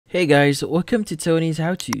Hey guys, welcome to Tony's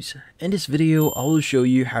How To's. In this video, I will show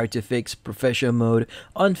you how to fix professional mode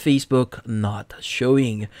on Facebook not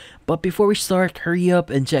showing. But before we start, hurry up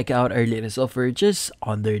and check out our latest offer just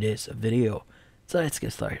under this video. So let's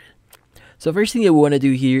get started. So first thing that we want to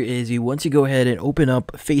do here is we want to go ahead and open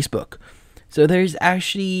up Facebook. So there's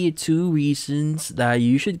actually two reasons that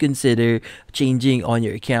you should consider changing on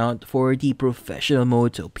your account for the professional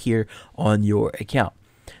mode to appear on your account.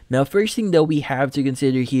 Now, first thing that we have to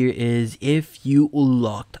consider here is if you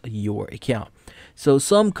locked your account. So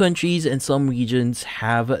some countries and some regions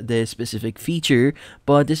have this specific feature,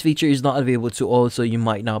 but this feature is not available to all, so you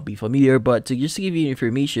might not be familiar. But to just give you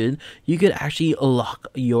information, you could actually lock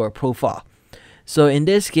your profile. So in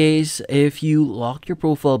this case, if you locked your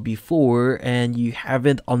profile before and you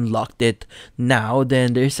haven't unlocked it now,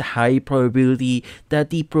 then there's a high probability that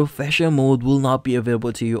the professional mode will not be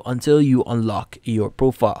available to you until you unlock your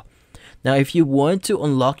profile. Now, if you want to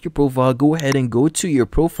unlock your profile, go ahead and go to your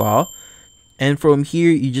profile. And from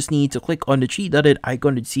here, you just need to click on the three-dotted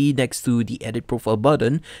icon to see next to the edit profile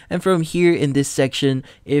button. And from here in this section,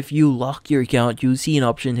 if you lock your account, you'll see an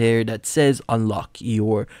option here that says unlock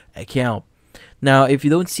your account. Now, if you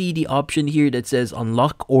don't see the option here that says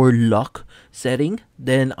unlock or lock setting,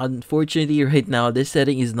 then unfortunately right now this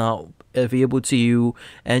setting is not available to you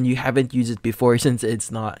and you haven't used it before since it's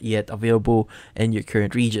not yet available in your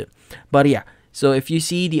current region. But yeah, so if you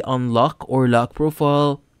see the unlock or lock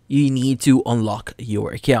profile, you need to unlock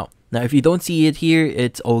your account. Now, if you don't see it here,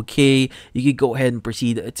 it's okay. You can go ahead and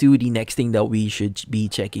proceed to the next thing that we should be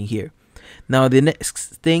checking here. Now, the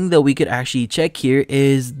next thing that we could actually check here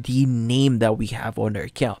is the name that we have on our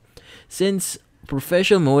account. Since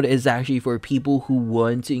professional mode is actually for people who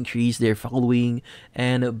want to increase their following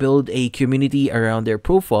and build a community around their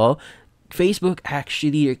profile, Facebook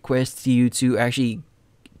actually requests you to actually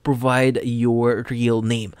provide your real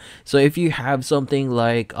name. So if you have something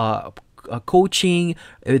like coaching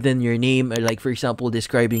within your name, or like for example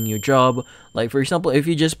describing your job, like for example if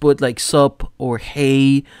you just put like sup or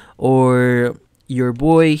hey or your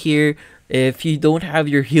boy here, if you don't have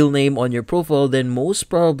your real name on your profile, then most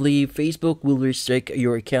probably Facebook will restrict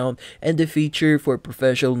your account and the feature for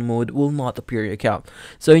professional mode will not appear in your account.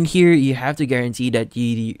 So in here, you have to guarantee that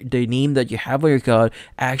the name that you have on your account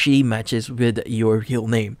actually matches with your real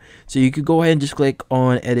name. So you could go ahead and just click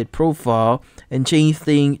on edit profile and change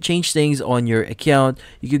things on your account.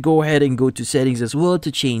 You could go ahead and go to settings as well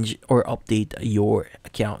to change or update your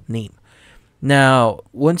account name. Now,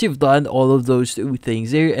 once you've done all of those two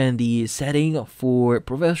things there and the setting for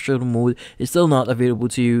professional mode is still not available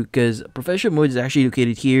to you because professional mode is actually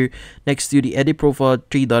located here next to the edit profile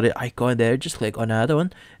three-dotted icon there, just click on that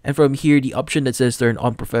one. And from here, the option that says turn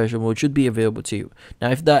on professional mode should be available to you.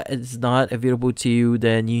 Now, if that is not available to you,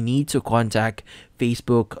 then you need to contact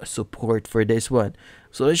Facebook support for this one.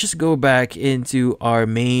 So let's just go back into our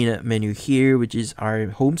main menu here, which is our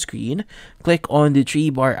home screen. Click on the three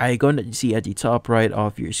bar icon that you see at the top right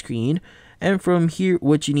of your screen. And from here,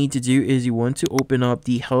 what you need to do is you want to open up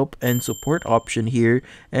the help and support option here,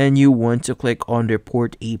 and you want to click on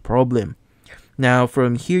report a problem. Now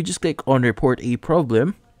from here, just click on report a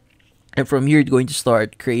problem. And from here, you're going to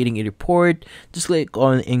start creating a report. Just click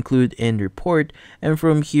on include in report. And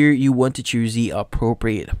from here, you want to choose the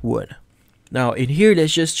appropriate one. Now in here,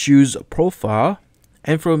 let's just choose profile.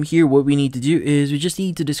 And from here, what we need to do is we just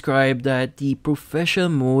need to describe that the professional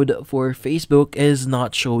mode for Facebook is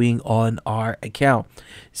not showing on our account.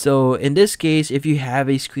 So in this case, if you have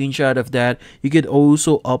a screenshot of that, you could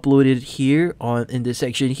also upload it here in this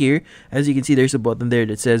section here. As you can see, there's a button there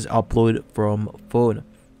that says upload from phone.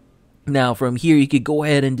 Now from here, you could go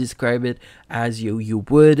ahead and describe it as you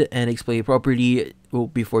would and explain it properly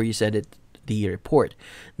before you send it the report.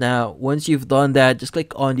 Now once you've done that, just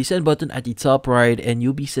click on the send button at the top right and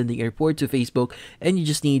you'll be sending a report to Facebook, and you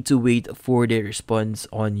just need to wait for their response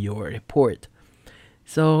on your report.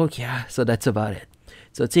 So yeah, so that's about it.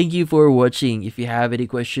 So thank you for watching. If you have any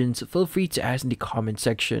questions, feel free to ask in the comment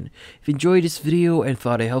section. If you enjoyed this video and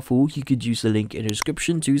thought it helpful, you could use the link in the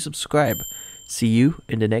description to subscribe. See you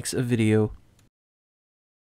in the next video.